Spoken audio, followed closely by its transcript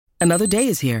Another day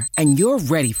is here, and you're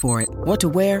ready for it. What to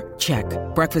wear? Check.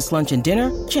 Breakfast, lunch, and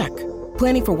dinner? Check.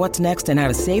 Planning for what's next and how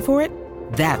to save for it?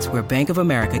 That's where Bank of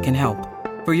America can help.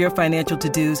 For your financial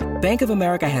to-dos, Bank of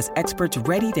America has experts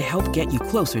ready to help get you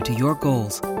closer to your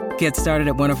goals. Get started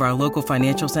at one of our local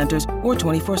financial centers or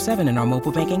 24/7 in our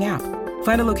mobile banking app.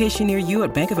 Find a location near you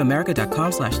at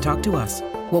bankofamerica.com/talktous.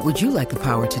 What would you like the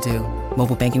power to do?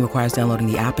 Mobile banking requires downloading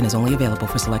the app and is only available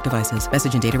for select devices.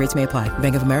 Message and data rates may apply.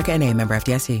 Bank of America N.A., member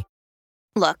FDIC.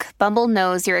 Look, Bumble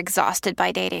knows you're exhausted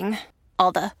by dating.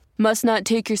 All the must not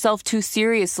take yourself too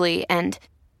seriously and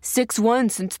 6'1"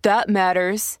 since that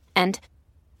matters. And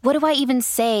what do I even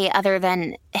say other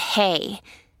than, hey?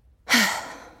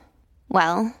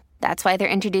 Well, that's why they're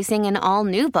introducing an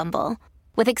all-new Bumble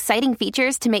with exciting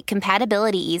features to make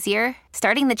compatibility easier,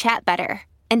 starting the chat better,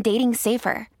 and dating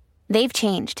safer. They've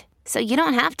changed, so you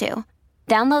don't have to.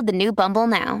 Download the new Bumble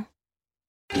now.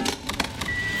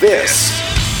 This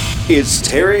is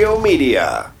Terrio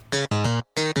Media.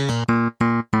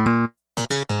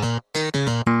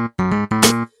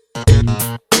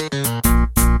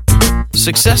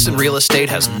 Success in real estate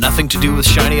has nothing to do with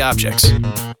shiny objects.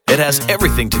 It has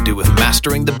everything to do with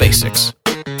mastering the basics.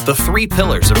 The 3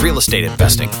 pillars of real estate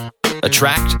investing: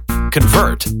 attract,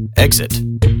 convert, exit.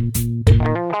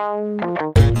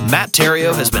 Matt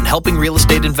Terrio has been helping real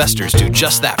estate investors do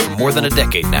just that for more than a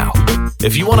decade now.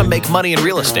 If you want to make money in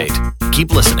real estate,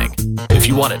 keep listening. If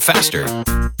you want it faster,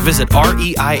 visit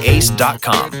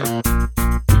reiace.com.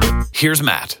 Here's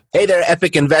Matt. Hey there,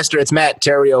 Epic Investor. It's Matt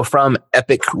Terrio from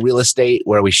Epic Real Estate,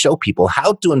 where we show people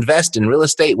how to invest in real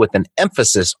estate with an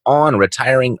emphasis on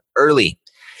retiring early.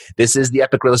 This is the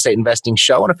Epic Real Estate Investing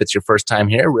Show, and if it's your first time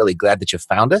here, really glad that you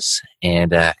found us.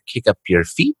 And kick up your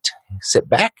feet, sit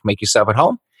back, make yourself at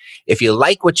home. If you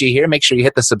like what you hear, make sure you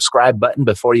hit the subscribe button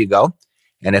before you go.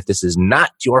 And if this is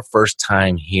not your first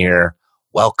time here,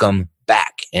 welcome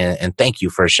back. And thank you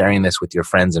for sharing this with your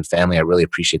friends and family. I really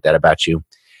appreciate that about you.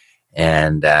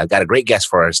 And I've got a great guest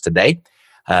for us today.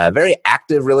 Very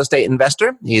active real estate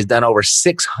investor. He's done over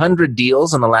 600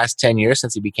 deals in the last 10 years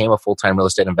since he became a full-time real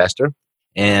estate investor.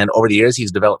 And over the years,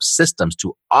 he's developed systems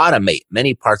to automate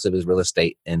many parts of his real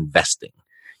estate investing.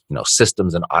 You know,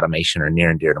 systems and automation are near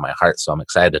and dear to my heart, so I'm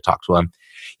excited to talk to him.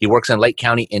 He works in Lake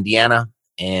County, Indiana,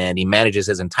 and he manages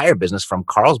his entire business from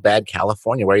Carlsbad,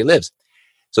 California, where he lives.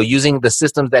 So using the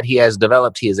systems that he has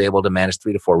developed, he is able to manage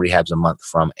 3 to 4 rehabs a month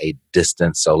from a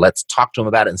distance. So let's talk to him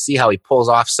about it and see how he pulls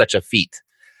off such a feat.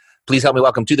 Please help me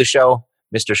welcome to the show,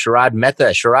 Mr. Sharad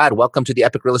Mehta. Sharad, welcome to the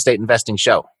Epic Real Estate Investing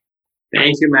Show.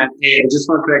 Thank you, Matt. Hey, I just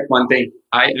want to correct one thing.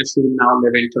 I actually now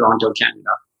live in Toronto,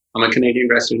 Canada. I'm a Canadian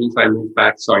resident, so I moved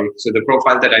back. Sorry. So the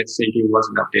profile that I sent you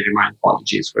wasn't updated. My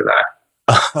apologies for that.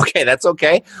 Okay, that's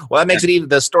okay. Well, that makes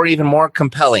the story even more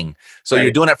compelling. So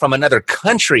You're doing it from another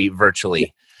country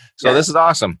virtually. So This is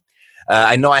awesome.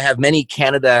 I know I have many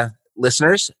Canada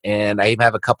listeners, and I even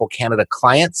have a couple Canada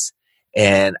clients,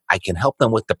 and I can help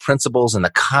them with the principles and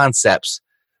the concepts,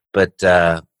 but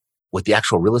with the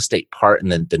actual real estate part and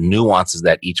the nuances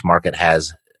that each market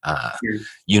has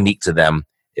unique to them,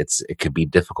 it could be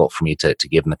difficult for me to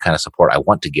give them the kind of support I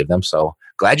want to give them. So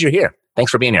glad you're here.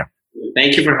 Thanks for being here.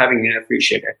 Thank you for having me. I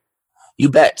appreciate it. You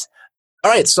bet.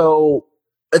 All right. So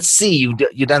let's see.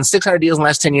 You've done 600 deals in the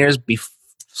last 10 years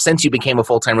since you became a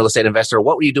full-time real estate investor.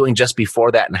 What were you doing just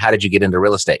before that, and how did you get into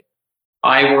real estate?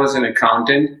 I was an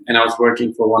accountant, and I was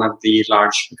working for one of the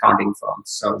large accounting firms.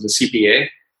 So I was a CPA.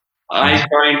 I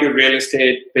got into real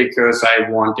estate because I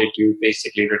wanted to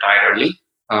basically retire early.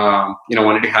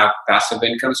 Wanted to have passive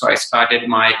income. So I started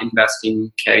my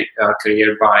investing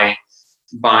career by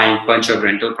buying a bunch of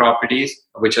rental properties,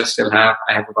 which I still have.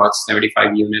 I have about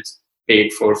 75 units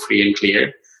paid for free and clear.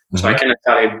 Mm-hmm. So I kind of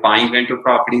started buying rental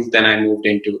properties. Then I moved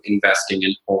into investing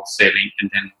and wholesaling. And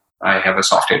then I have a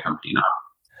software company now.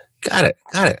 Got it.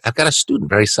 I've got a student,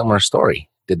 very similar story.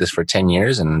 Did this for 10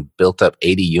 years and built up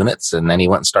 80 units. And then he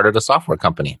went and started a software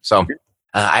company. So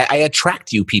I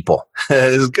attract you people.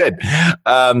 This is good.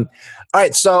 All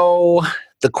right. So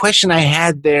the question I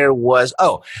had there was,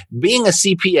 being a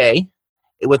CPA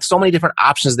with so many different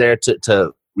options there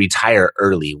to retire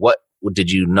early, what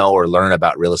did you know or learn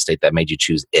about real estate that made you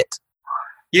choose it?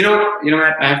 I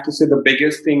have to say the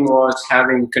biggest thing was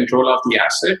having control of the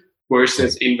asset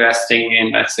versus investing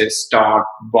in, let's say, stock,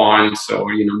 bonds,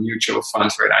 or, mutual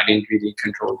funds where I didn't really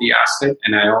control the asset.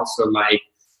 And I also like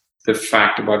the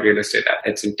fact about real estate that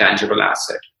it's a tangible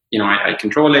asset. I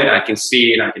control it, I can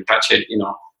see it, I can touch it,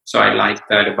 So I like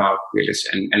that about real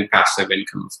estate and passive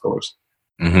income, of course.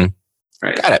 Mm-hmm.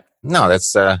 Right. Got it. No,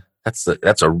 that's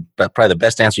probably the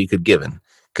best answer you could give,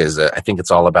 because I think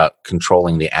it's all about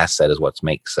controlling the asset is what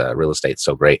makes real estate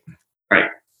so great. Right.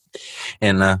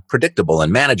 and predictable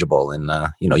and manageable, and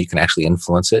you can actually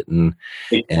influence it and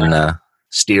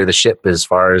steer the ship as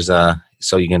far as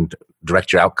so you can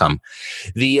direct your outcome.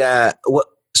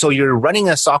 So you're running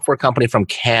a software company from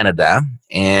Canada,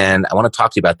 and I want to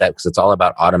talk to you about that because it's all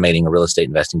about automating a real estate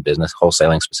investing business,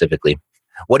 wholesaling specifically.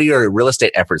 What do your real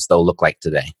estate efforts, though, look like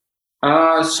today?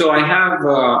 So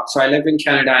I live in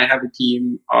Canada. I have a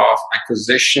team of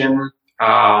acquisition,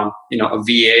 a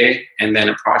VA, and then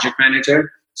a project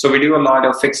manager. So we do a lot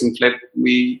of fix and flip.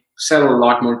 We sell a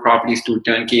lot more properties to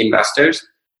turnkey investors.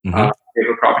 We have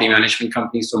a property management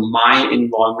company. So my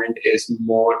involvement is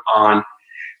more on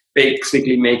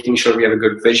basically making sure we have a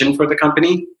good vision for the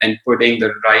company and putting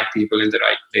the right people in the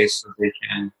right place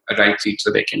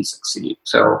so they can succeed.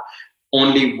 So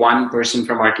only one person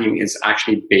from our team is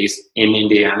actually based in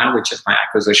Indiana, which is my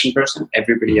acquisition person.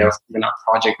 Everybody else, even our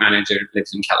project manager,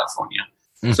 lives in California.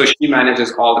 So she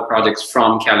manages all the projects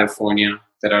from California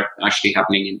that are actually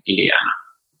happening in Indiana.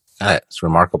 It's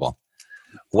remarkable.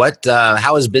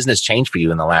 How has business changed for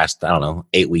you in the last,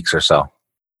 8 weeks or so?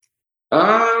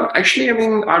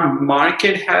 Our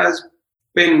market has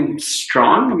been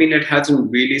strong. It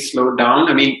hasn't really slowed down.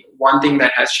 One thing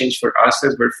that has changed for us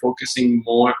is we're focusing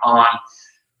more on,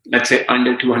 let's say,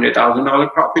 under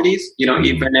 $200,000 properties.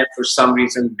 Even if for some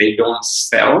reason they don't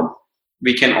sell,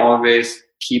 we can always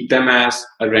keep them as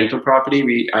a rental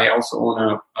property. I also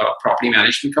own a property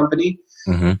management company.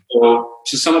 So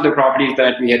some of the properties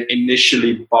that we had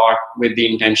initially bought with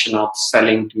the intention of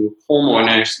selling to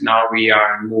homeowners, now we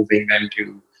are moving them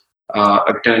to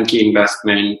a turnkey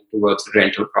investment towards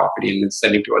rental property and then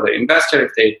selling to other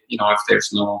investors.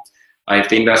 If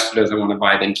the investor doesn't want to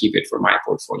buy, then keep it for my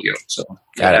portfolio. So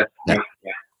got it. Yeah.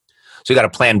 So you got a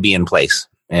plan B in place,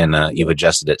 and you've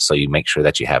adjusted it so you make sure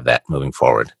that you have that moving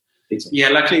forward.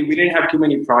 Luckily we didn't have too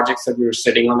many projects that we were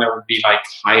sitting on that would be like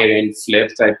higher end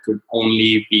flips that could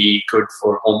only be good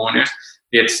for homeowners.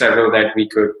 We had several that we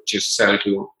could just sell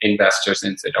to investors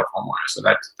instead of homeowners. So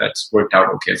that's worked out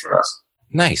okay for us.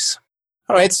 Nice.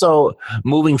 All right. So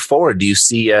moving forward, do you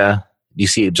see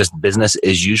it just business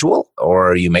as usual,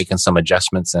 or are you making some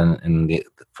adjustments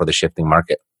for the shifting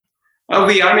market?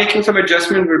 We are making some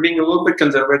adjustments. We're being a little bit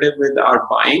conservative with our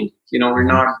buying. We're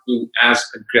not being as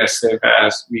aggressive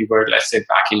as we were, let's say,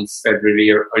 back in February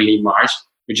or early March.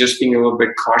 We're just being a little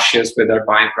bit cautious with our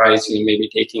buy price, maybe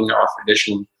taking off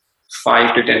additional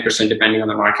 5 to 10%, depending on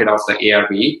the market, of the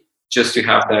ARV, just to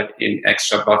have that in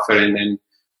extra buffer. And then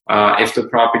if the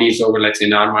property is over, let's say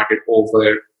in our market,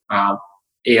 over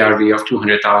ARV of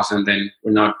 200,000, then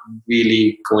we're not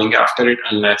really going after it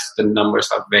unless the numbers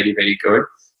are very, very good.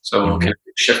 So kind of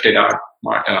shifted our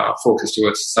focus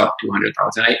towards sub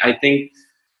 200,000.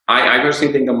 I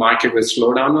personally think the market will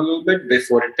slow down a little bit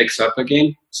before it picks up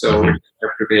again. So we're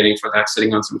preparing for that,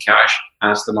 sitting on some cash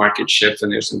as the market shifts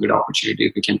and there's some good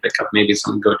opportunities. We can pick up maybe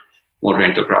some good more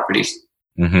rental properties.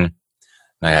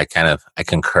 I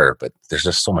concur, but there's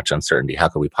just so much uncertainty. How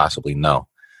could we possibly know?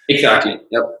 Exactly.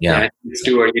 Yep. Yeah. It's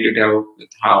too early to tell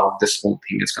how this whole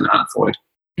thing is going to unfold.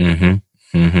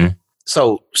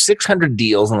 So 600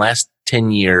 deals in the last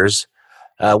 10 years.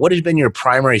 What has been your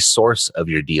primary source of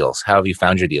your deals? How have you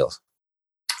found your deals?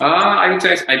 I would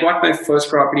say I bought my first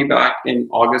property back in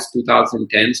August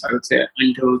 2010. So I would say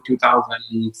until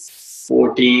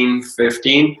 2014,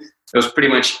 15, it was pretty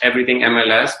much everything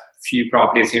MLS, few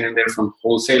properties here and there from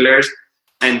wholesalers.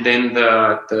 And then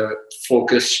the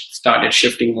focus started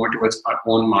shifting more towards our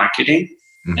own marketing.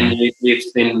 And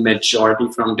it's been majority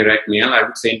from direct mail. I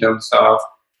would say in terms of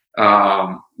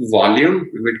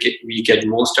volume, we get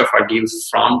most of our deals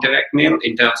from direct mail.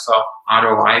 In terms of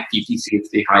ROI, PPC is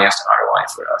the highest ROI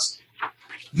for us.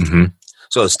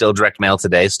 So it's still direct mail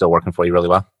today, still working for you really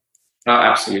well?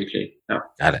 Absolutely. Yeah.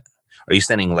 Got it. Are you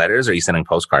sending letters or are you sending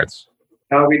postcards?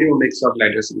 We do a mix of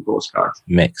letters and postcards.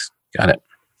 Mix. Got it.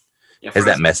 Yeah, has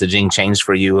that messaging changed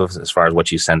for you as far as what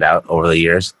you send out over the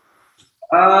years?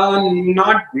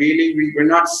 Not really. We're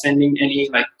not sending any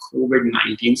like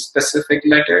COVID-19 specific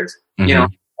letters.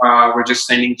 We're just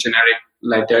sending generic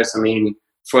letters.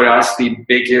 For us, the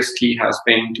biggest key has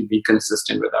been to be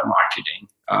consistent with our marketing.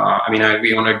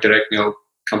 We own a direct mail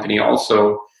company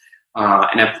also.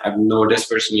 And I've noticed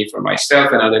personally for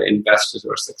myself and other investors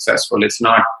who are successful, it's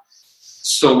not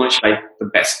so much like the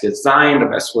best design, the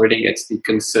best wording. It's the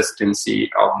consistency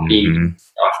of being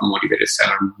a motivated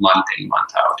seller month in,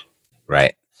 month out.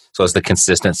 Right. So it's the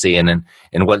consistency, and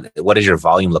what does your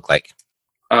volume look like?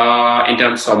 In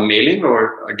terms of mailing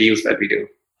or deals that we do?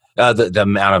 The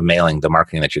amount of mailing, the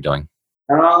marketing that you're doing.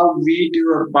 We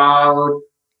do about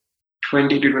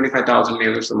 20 to 25,000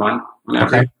 mailers a month.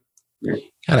 Okay. Yeah.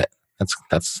 Got it.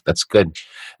 That's good.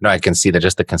 No, I can see that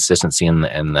just the consistency and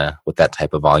the with that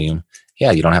type of volume.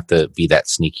 Yeah, you don't have to be that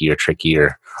sneaky or tricky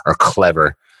or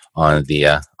clever on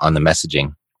the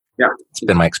messaging. Yeah, it's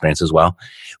been my experience as well.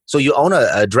 So you own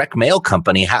a direct mail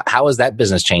company. How has that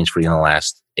business changed for you in the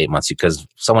last 8 months? Because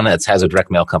someone that has a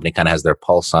direct mail company kind of has their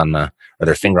pulse on or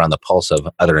their finger on the pulse of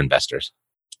other investors.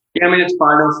 Yeah, I mean, it's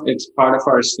part of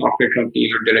our software company.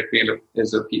 Direct mail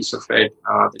is a piece of it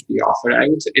that we offer. I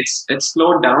would say it's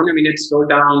slowed down. I mean, it's slowed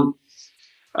down.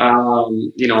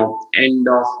 End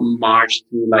of March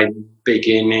to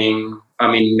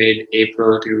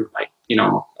mid-April to a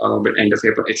little bit end of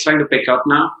April. It's trying to pick up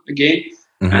now again.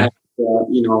 Mm-hmm.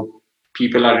 And,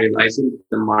 people are realizing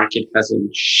the market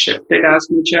hasn't shifted as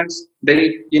much as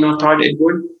they, thought it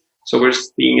would. So we're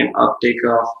seeing an uptick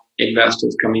of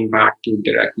investors coming back to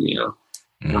direct mail.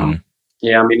 Mm-hmm.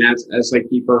 As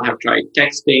people have tried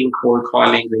texting, cold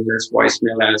calling, ringers,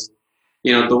 voicemail, as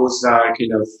those are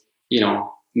kind of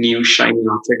new shiny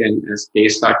object, and as they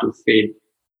start to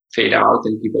fade out,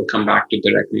 and people come back to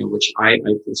direct mail, which I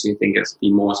personally think is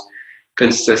the most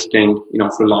consistent,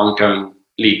 for long-term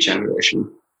lead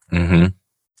generation. Mm-hmm.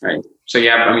 Right. So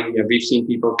we've seen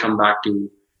people come back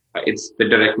to. It's the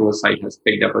direct mail site has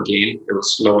picked up again. It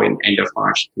was slow in end of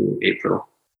March to April.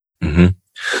 Mm-hmm.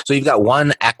 So you've got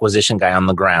one acquisition guy on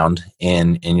the ground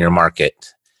in your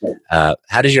market.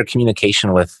 How does your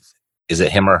communication with, is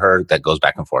it him or her that goes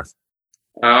back and forth?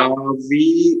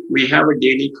 We have a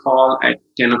daily call at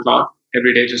 10 o'clock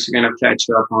every day just to kind of catch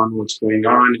up on what's going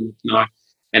on and whatnot.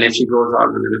 And if she goes out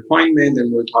on an appointment, then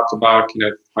we'll talk about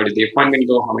how did the appointment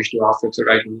go, how much do you offer. So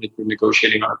right now we're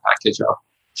negotiating on a package of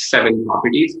 7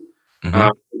 properties. Mm-hmm.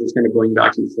 Just kind of going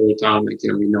back and forth on we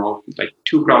know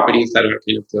 2 properties that are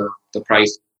kind of the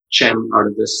price gem out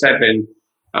of the 7.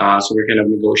 So we're kind of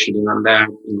negotiating on that,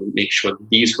 make sure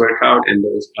these work out, and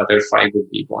those other 5 would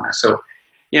be bonus. So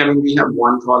we have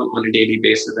one call on a daily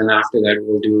basis, and after that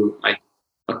we'll do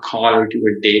a call or 2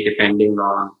 a day, depending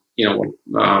on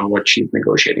what she's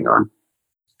negotiating on.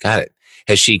 Got it.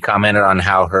 Has she commented on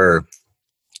how her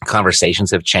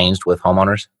conversations have changed with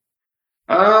homeowners?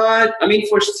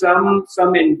 For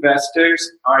some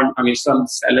investors some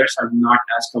sellers are not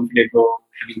as comfortable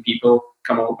having people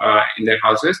come in their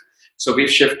houses. So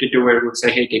we've shifted to where we'll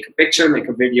say, hey, take a picture, make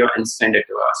a video, and send it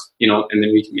to us, and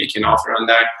then we can make an offer on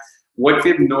that. What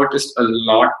we've noticed a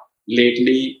lot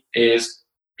lately is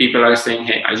people are saying,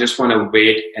 hey, I just want to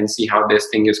wait and see how this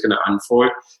thing is going to unfold.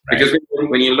 Right. Because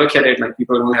when you look at it,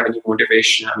 people don't have any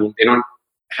motivation. They don't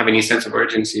have any sense of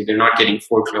urgency. They're not getting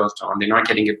foreclosed on. They're not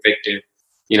getting evicted.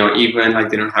 Even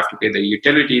they don't have to pay their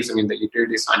utilities. The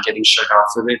utilities aren't getting shut off.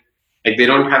 So they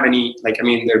don't have any,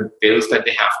 there are bills that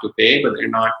they have to pay, but they're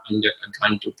not under a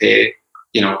gun to pay,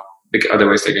 because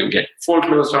otherwise they're going to get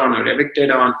foreclosed on or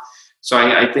evicted on. So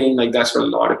I think that's what a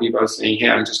lot of people are saying,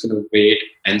 hey, I'm just going to wait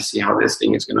and see how this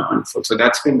thing is going to unfold. So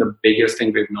that's been the biggest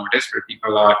thing we've noticed, where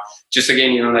people are just,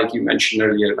 again, like you mentioned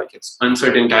earlier, it's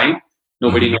uncertain time.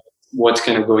 Nobody knows what's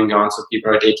kind of going on. So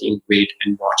people are taking wait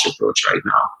and watch approach right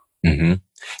now. Mm-hmm.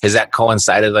 Has that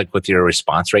coincided with your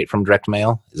response rate from direct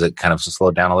mail? Is it kind of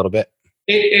slowed down a little bit?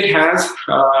 It has.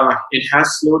 It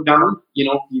has slowed down.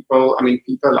 People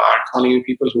are calling.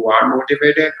 People who are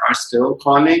motivated are still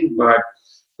calling, but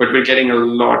we're getting a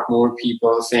lot more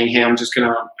people saying, hey, I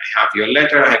have your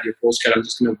letter, I have your postcard, I'm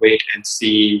just going to wait and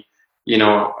see, give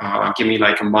me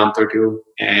a month or 2,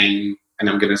 and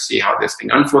I'm going to see how this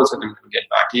thing unfolds, and I'm going to get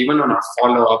back. Even on our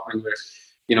follow-up, when we're,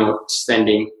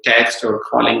 sending text or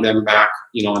calling them back,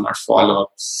 on our follow-up,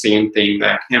 same thing,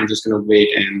 that, hey, I'm just going to wait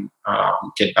and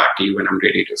get back to you when I'm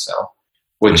ready to sell,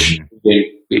 which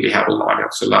we really have a lot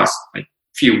of. So last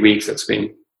few weeks, it's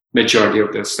been majority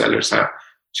of the sellers have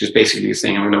just basically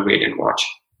saying, I'm going to wait and watch.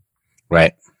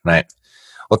 Right.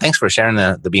 Well, thanks for sharing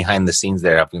the behind the scenes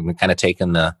there. I've been kind of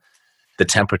taking the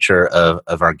temperature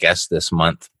of our guests this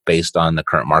month based on the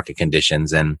current market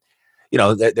conditions. And,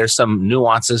 there's some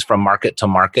nuances from market to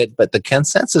market, but the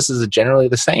consensus is generally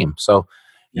the same. So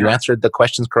you answered the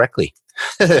questions correctly.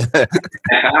 All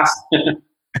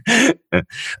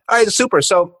right, super.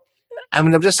 So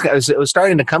it was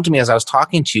starting to come to me as I was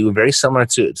talking to you, very similar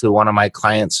to one of my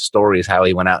clients' stories, how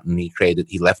he went out and he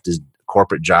left his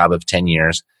corporate job of 10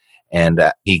 years and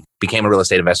he became a real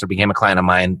estate investor, became a client of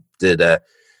mine,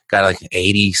 got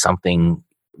 80 something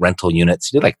rental units.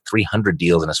 He did 300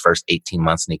 deals in his first 18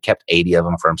 months and he kept 80 of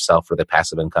them for himself for the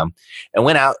passive income, and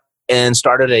went out and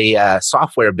started a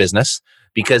software business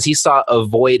because he saw a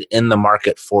void in the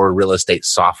market for real estate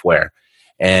software.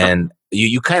 And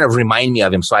you kind of remind me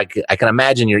of him. So I can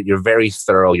imagine you're very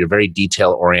thorough, you're very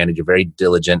detail oriented, you're very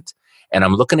diligent. And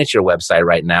I'm looking at your website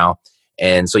right now,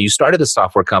 And so you started a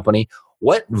software company.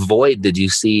 What void did you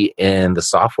see in the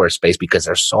software space? Because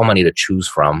there's so many to choose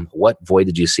from. What void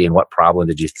did you see, and what problem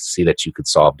did you see that you could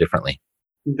solve differently?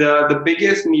 The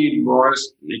biggest need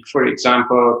was, like, for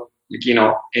example,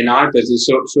 in our business.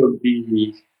 So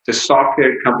the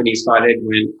software company started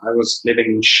when I was living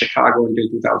in Chicago until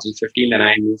 2015. Then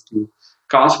I moved to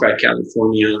Carlsbad,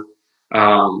 California.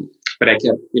 But I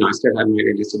kept, I still had my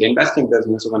real estate investing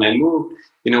business. So when I moved,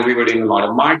 we were doing a lot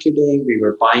of marketing. We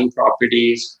were buying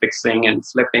properties, fixing and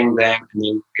flipping them. And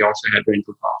then we also had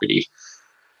rental properties.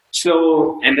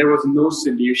 So, and there was no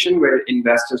solution where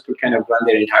investors could kind of run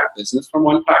their entire business from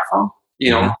one platform.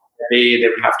 They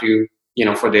would have to,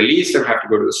 for their lease, they would have to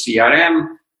go to a CRM.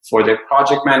 For their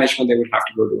project management, they would have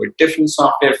to go to a different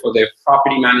software. For their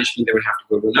property management, they would have to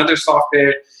go to another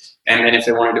software. And then if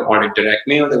they wanted to order direct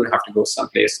mail, they would have to go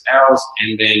someplace else.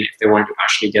 And then if they wanted to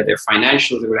actually get their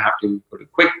financials, they would have to go to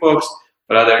QuickBooks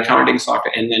or other accounting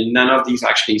software. And then none of these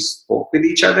actually spoke with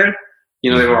each other. They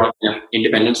were all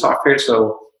independent software.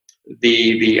 So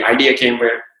the idea came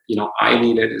where, I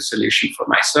needed a solution for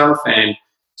myself. And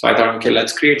so I thought, okay,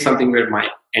 let's create something where my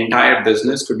entire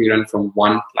business could be run from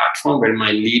one platform, where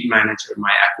my lead manager,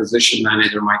 my acquisition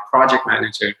manager, my project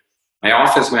manager, my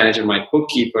office manager, my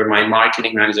bookkeeper, my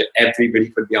marketing manager, everybody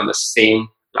could be on the same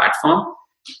platform.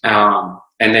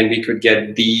 And then we could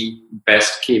get the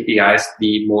best KPIs,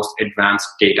 the most advanced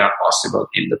data possible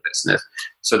in the business.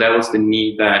 So that was the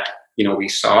need that, we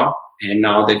saw. And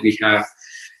now that we have,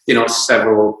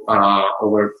 several,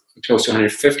 over close to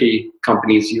 150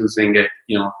 companies using it,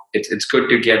 it's good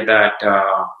to get that,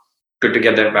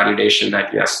 validation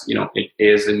that, yes, it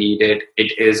is a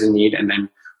need. And then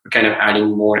we're kind of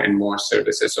adding more and more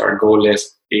services. So our goal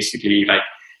is basically like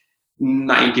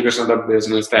 90% of the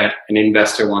business that an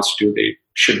investor wants to do, they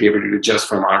should be able to do just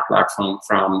from our platform,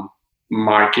 from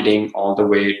marketing all the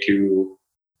way to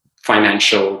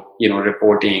financial,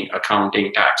 reporting,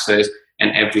 accounting, taxes,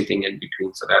 and everything in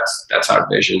between. So that's our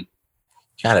vision.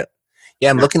 Got it. Yeah,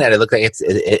 I'm looking at it. Look like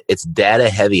it's data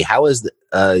heavy. How is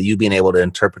you being able to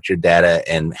interpret your data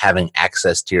and having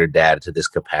access to your data to this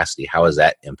capacity? How has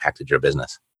that impacted your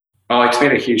business? Oh, it's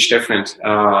made a huge difference.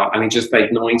 Just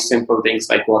like knowing simple things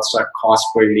like what's our cost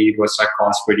per lead, what's our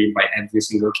cost per lead by every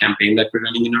single campaign that we're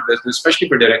running in our business, especially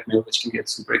for direct mail, which can get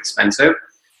super expensive.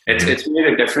 It's made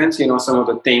a difference. Some of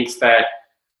the things that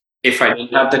if I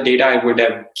didn't have the data, I would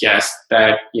have guessed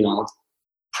that,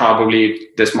 probably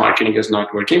this marketing is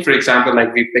not working. For example,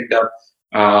 like we picked up,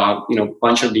 a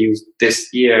bunch of deals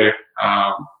this year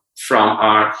from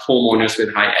our homeowners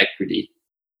with high equity.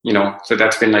 So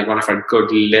that's been like one of our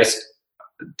good lists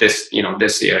this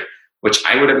year, which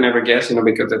I would have never guessed,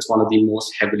 because it's one of the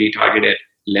most heavily targeted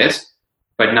lists.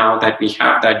 But now that we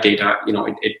have that data,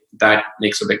 that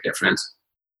makes a big difference.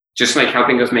 Just like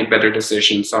helping us make better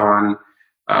decisions on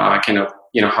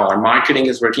how our marketing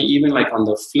is working, even like on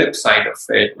the flip side of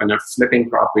it, when we're flipping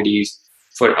properties,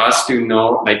 for us to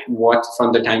know like what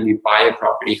from the time we buy a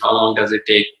property, how long does it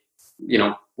take,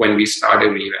 when we start a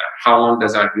rehab, how long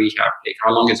does our rehab take,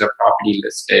 how long is a property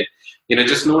listed,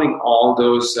 just knowing all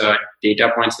those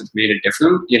data points has made a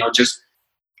difference, just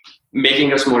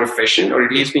making us more efficient, or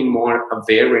at least being more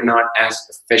aware. We're not as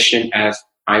efficient as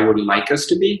I would like us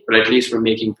to be, but at least we're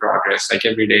making progress. Like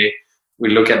every day we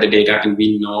look at the data and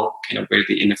we know kind of where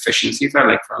the inefficiencies are.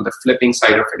 Like from the flipping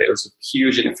side of it, it was a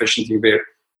huge inefficiency where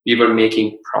we were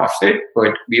making profit,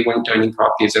 but we weren't turning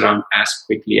properties around as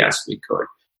quickly as we could.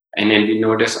 And then we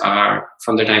noticed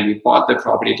from the time we bought the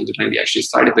property to the time we actually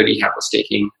started the rehab was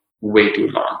taking way too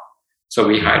long. So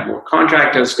we hired more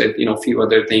contractors, did a few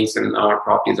other things, and our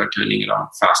properties are turning around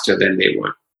faster than they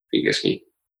were previously.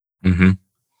 Mm-hmm.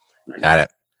 Got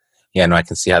it. Yeah, no, I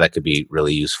can see how that could be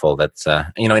really useful. That's,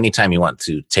 anytime you want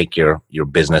to take your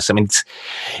business, I mean,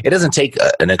 it doesn't take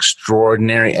an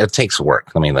extraordinary, it takes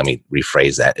work. Let me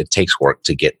rephrase that. It takes work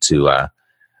to get to,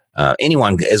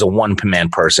 anyone as a one-man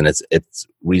person. It's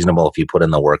reasonable if you put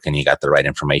in the work and you got the right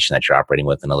information that you're operating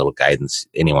with and a little guidance,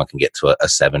 anyone can get to a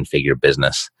 7-figure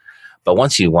business. But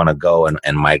once you want to go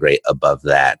and migrate above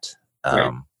that,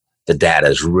 right, the data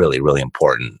is really, really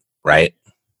important, right?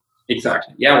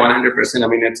 Exactly. Yeah, 100%. I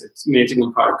mean, it's amazing.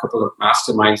 I'm part of a couple of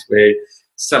masterminds where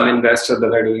some investors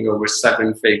that are doing over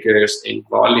 7 figures in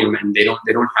volume, and they don't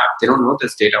know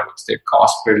this data. What's their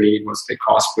cost per lead? What's their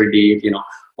cost per lead?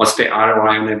 What's their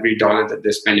ROI on every dollar that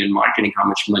they spend in marketing? How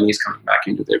much money is coming back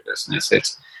into their business?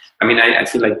 I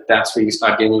feel like that's where you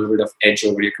start getting a little bit of edge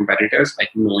over your competitors,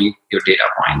 like knowing your data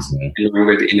points and knowing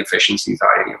where the inefficiencies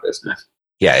are in your business.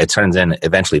 Yeah, it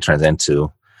eventually turns into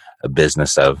a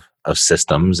business of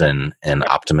systems and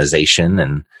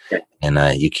optimization,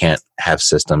 and you can't have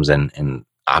systems and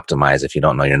optimize if you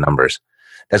don't know your numbers.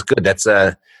 That's good. That's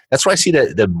where I see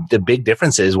the big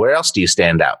differences. Where else do you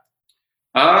stand out?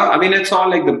 It's all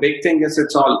like the big thing is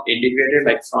it's all integrated,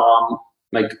 like from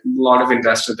like a lot of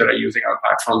investors that are using our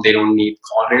platform, they don't need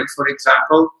CallRail, for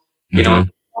example.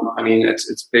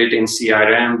 It's built in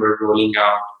CRM. We're rolling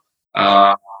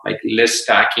out like list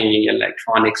stacking,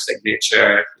 electronic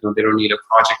signature. They don't need a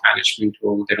project management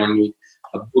tool. They don't need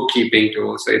a bookkeeping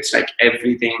tool. So it's like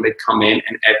everything they come in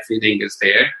and everything is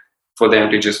there for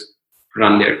them to just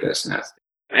run their business.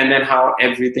 And then how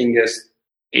everything is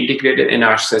integrated in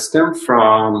our system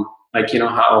from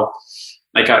how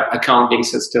like our accounting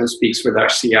system speaks with our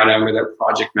CRM, with our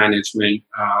project management,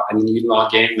 and then you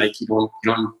log in, like you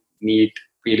don't need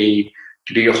really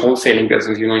to do your wholesaling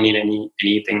business. You don't need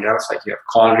anything else. Like you have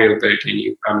CallRail built in.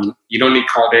 You don't need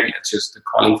CallRail. It's just the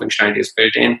calling functionality is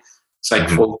built in. It's like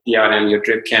full CRM, your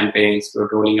drip campaigns, we're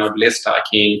rolling out list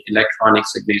stacking, electronic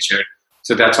signature.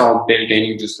 So that's all built in.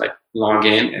 You just like log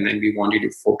in, and then we want you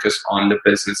to focus on the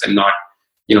business and not,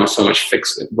 so much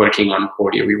working on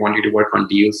Podio. We want you to work on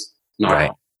deals, not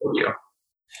on Podio.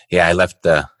 Yeah, I left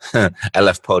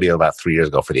Podio about 3 years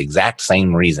ago for the exact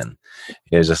same reason.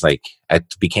 It was just like I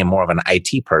became more of an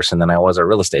IT person than I was a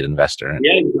real estate investor.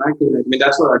 Yeah, exactly.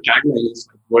 That's what our tagline is: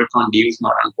 like, work on deals,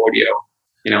 not on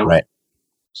Podio. Right.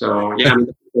 So yeah,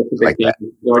 that's a big like thing.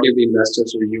 The majority of the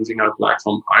investors who are using our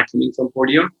platform are coming from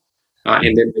Podio.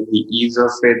 And then the ease of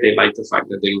it, they like the fact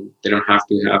that they don't have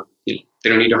to have, they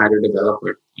don't need to hire a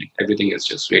developer. Like, everything is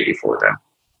just ready for them.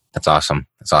 That's awesome.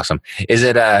 Is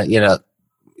it,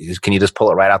 can you just pull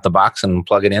it right out the box and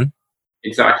plug it in?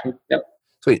 Exactly. Yep.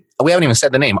 Sweet. We haven't even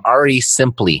said the name. RE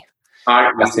Simply.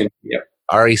 Yep.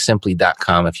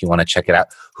 RESimply.com if you want to check it out.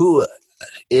 Who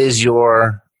is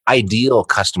your ideal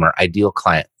customer, ideal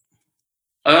client?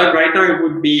 Right now it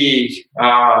would be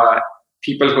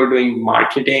people who are doing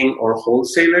marketing or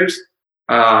wholesalers,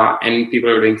 and people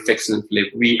who are doing fix and flip.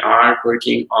 We are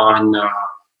working on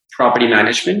property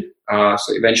management. So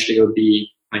eventually it'll be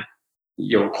like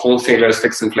your wholesalers,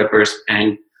 fix and flippers,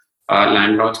 and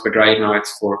landlords. But right now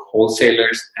it's for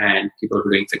wholesalers and people who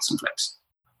are doing fix and flips.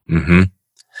 Mm-hmm.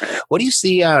 What do you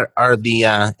see are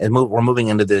we're moving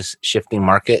into this shifting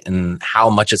market, and how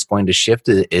much it's going to shift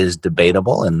is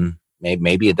debatable, and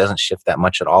maybe it doesn't shift that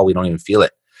much at all. We don't even feel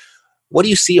it. What do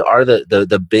you see are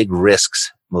the big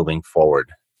risks moving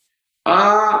forward?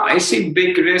 I see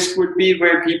big risk would be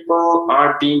where people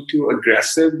are being too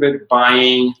aggressive with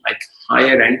buying like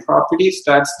higher end properties.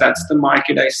 That's the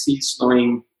market I see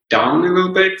slowing down a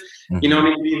little bit.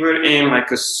 Mm-hmm. We were in like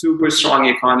a super strong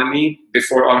economy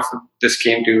before all of this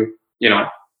came to,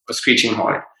 a screeching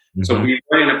halt. Mm-hmm. So we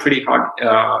were in a pretty hot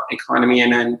economy,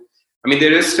 and then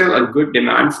there is still a good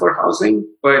demand for housing,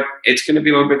 but it's going to be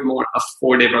a little bit more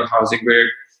affordable housing where,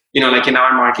 like in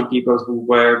our market, people who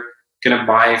were going to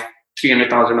buy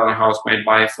 $300,000 house might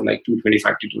buy for like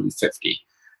 $225 to $250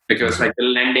 because like the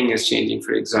lending is changing,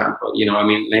 for example.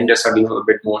 Lenders are being a little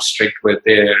bit more strict with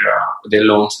their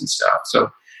loans and stuff.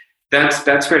 So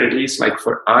that's where, at least like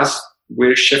for us,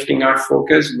 we're shifting our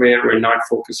focus where we're not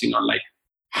focusing on like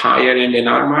higher end in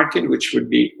our market, which would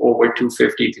be over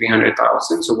 $250,000,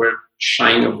 $300,000. So we're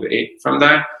shying away from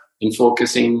that and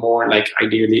focusing more like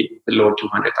ideally below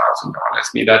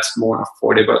 $200,000. That's more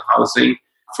affordable housing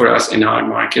for us in our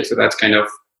market. So that's kind of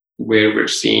where we're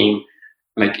seeing,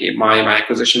 like my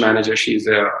acquisition manager, she's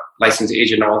a licensed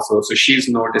agent also. So she's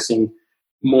noticing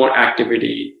more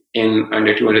activity in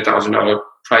under $200,000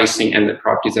 pricing, and the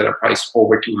properties that are priced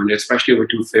over $200,000, especially over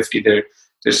 $250,000,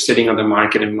 they're sitting on the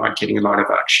market and not getting a lot of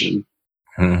action.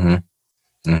 Mm-hmm.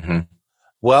 Mm-hmm.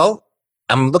 Well,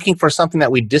 I'm looking for something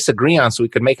that we disagree on so we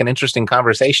could make an interesting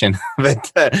conversation.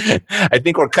 But I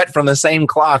think we're cut from the same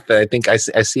cloth. I think I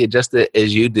see it just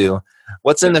as you do.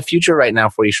 What's in the future right now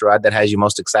for you, Sharad, that has you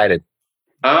most excited?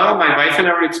 My wife and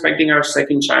I are expecting our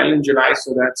second child in July,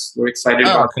 so we're excited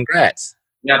about. Congrats.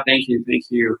 Yeah, thank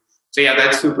you. So yeah,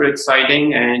 that's super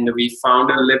exciting. And we found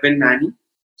a live-in nanny.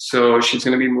 So she's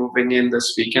going to be moving in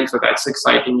this weekend. So that's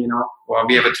exciting, Well,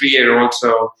 we have a 3-year-old,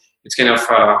 so it's kind of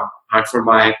hard for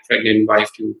my pregnant wife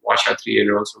to watch our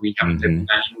 3-year-old. So we have a live-in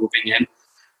nanny moving in.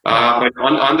 But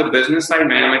on the business side,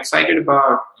 man, I'm excited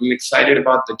about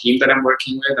the team that I'm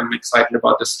working with. I'm excited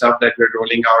about the stuff that we're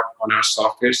rolling out on our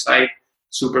software side.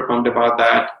 Super pumped about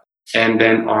that. And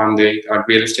then on the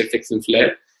real estate fix and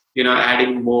flip,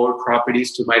 adding more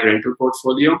properties to my rental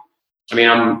portfolio.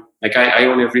 I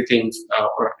own everything,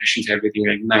 or I shouldn't say everything,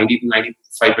 like 90 to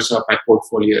 95% of my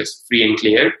portfolio is free and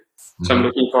clear. Mm-hmm. So I'm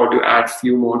looking forward to add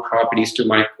few more properties to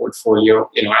my portfolio,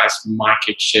 as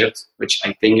market shifts, which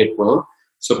I think it will.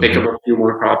 So So pick up a few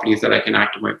more properties that I can add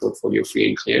to my portfolio free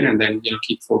and clear, and then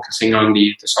keep focusing on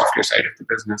the software side of the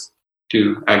business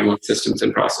to add more systems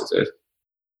and processes.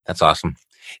 That's awesome.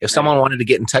 If someone wanted to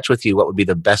get in touch with you, what would be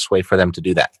the best way for them to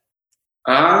do that?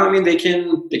 They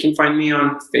can find me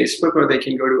on Facebook, or they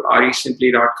can go to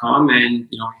resimply.com, and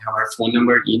we have our phone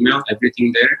number, email,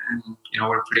 everything there, and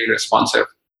we're pretty responsive.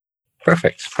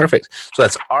 Perfect. So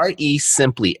that's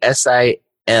RESimply, SIMPLI.com.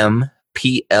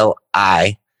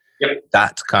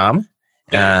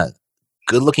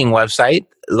 Good looking website.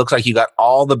 It looks like you got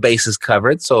all the bases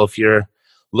covered. So if you're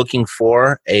looking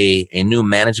for a new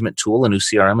management tool, a new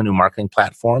CRM, a new marketing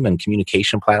platform and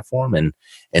communication platform and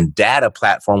data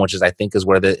platform, which is, I think, is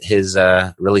where his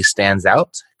really stands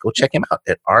out, go check him out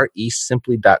at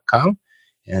resimply.com.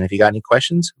 And if you got any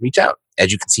questions, reach out.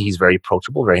 As you can see, he's very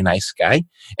approachable, very nice guy.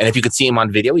 And if you could see him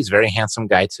on video, he's a very handsome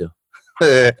guy too.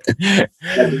 I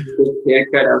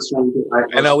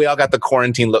know we all got the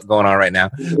quarantine look going on right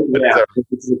now. Yeah,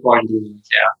 it's the quarantine.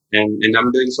 Yeah, and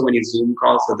I'm doing so many Zoom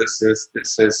calls, so this is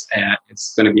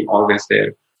it's going to be always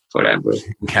there forever.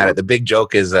 Got it. The big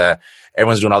joke is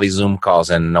everyone's doing all these Zoom calls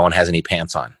and no one has any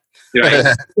pants on.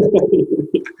 Right.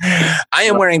 I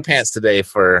am wearing pants today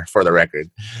for the record.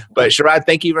 But Sharad,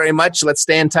 thank you very much. Let's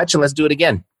stay in touch and let's do it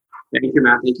again. Thank you,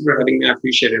 Matt. Thank you for having me. I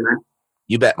appreciate it, man.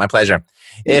 You bet. My pleasure.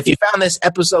 If you found this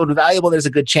episode valuable, there's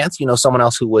a good chance you know someone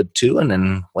else who would too. And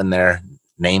then when their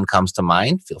name comes to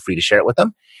mind, feel free to share it with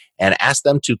them and ask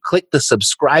them to click the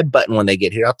subscribe button when they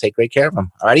get here. I'll take great care of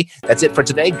them. Alrighty. That's it for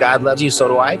today. God loves you. So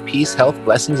do I. Peace, health,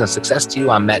 blessings, and success to you.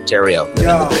 I'm Matt Theriault.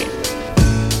 Yeah,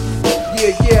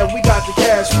 we got the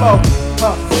cash flow.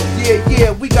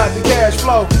 Yeah, we got the cash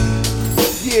flow.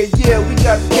 Yeah, we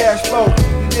got the cash flow.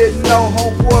 You didn't know,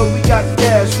 homeboy, we got the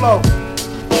cash flow.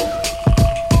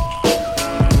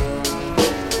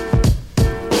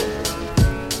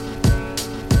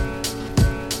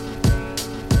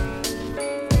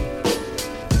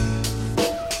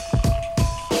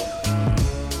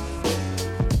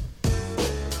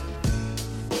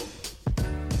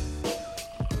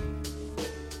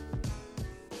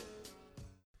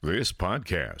 This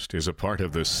podcast is a part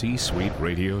of the C-Suite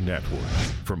Radio Network.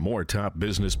 For more top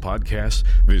business podcasts,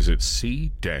 visit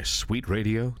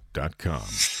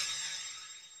c-suiteradio.com.